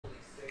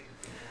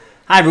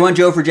Hi everyone,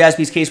 Joe for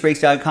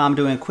jaspyscasebreaks.com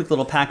doing a quick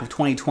little pack of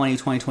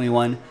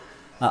 2020-2021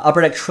 Upper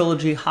Deck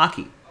Trilogy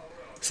Hockey.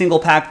 Single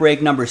pack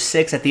break number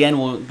 6. At the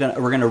end, we're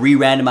going to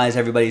re-randomize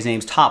everybody's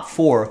names. Top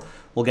 4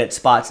 will get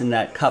spots in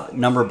that cup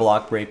number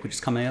block break, which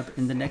is coming up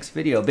in the next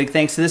video. Big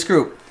thanks to this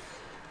group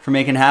for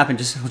making it happen.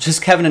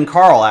 Just Kevin and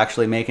Carl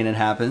actually making it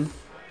happen.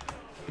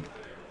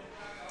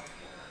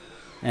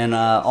 And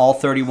all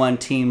 31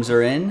 teams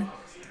are in.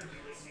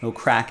 No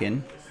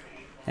cracking.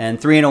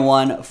 And 3 and a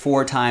 1,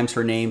 4 times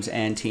for names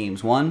and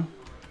teams. 1,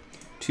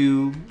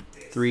 2,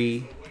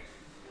 3,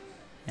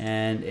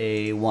 and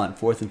a 1.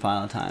 Fourth and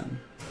final time.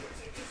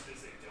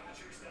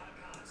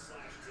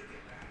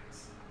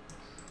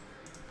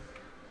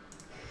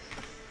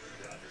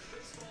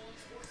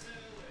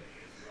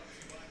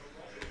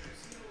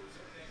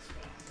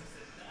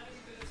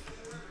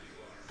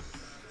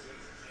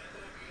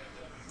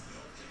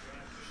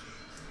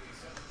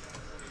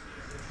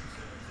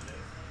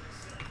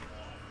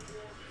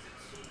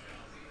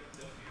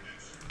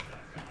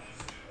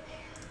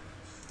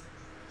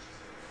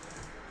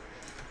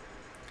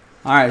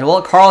 All right,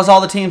 well, Carl has all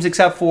the teams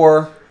except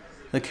for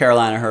the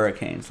Carolina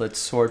Hurricanes. Let's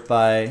sort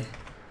by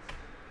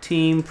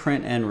team,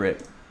 print, and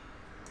rip.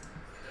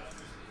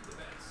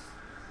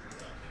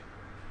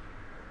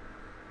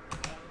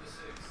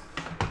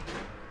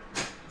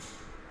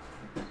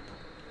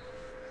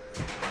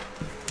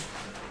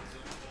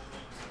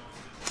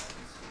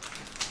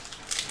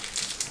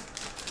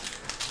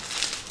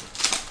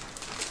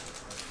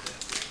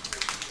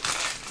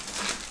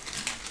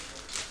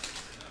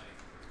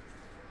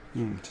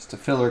 Just a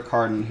filler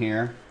card in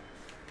here.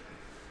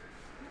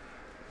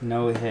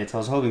 No hits. I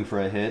was hoping for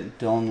a hit.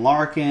 Dylan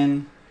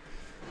Larkin,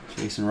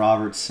 Jason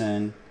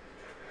Robertson,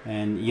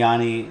 and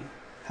Yanni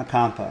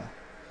Hakampa.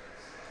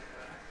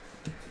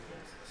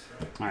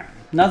 Alright,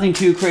 nothing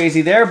too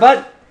crazy there,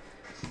 but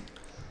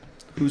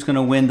who's going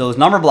to win those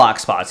number block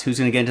spots? Who's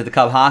going to get into the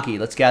Cup hockey?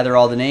 Let's gather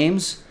all the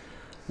names.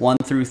 1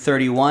 through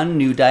 31,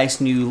 new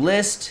dice, new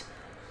list.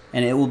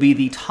 And it will be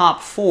the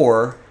top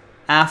 4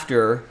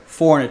 after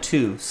 4 and a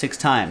 2, 6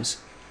 times.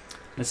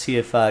 Let's see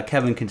if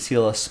Kevin can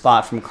steal a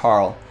spot from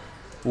Carl.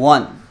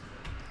 1,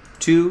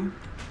 2,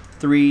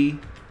 3,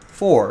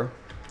 4,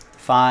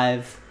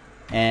 5,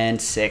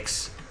 and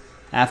 6.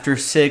 After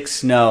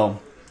 6, no.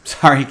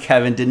 Sorry,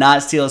 Kevin, did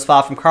not steal a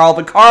spot from Carl.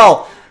 But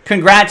Carl,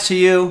 congrats to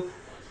you.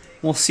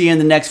 We'll see you in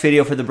the next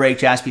video for the break,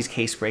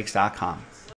 jaspyscasebreaks.com.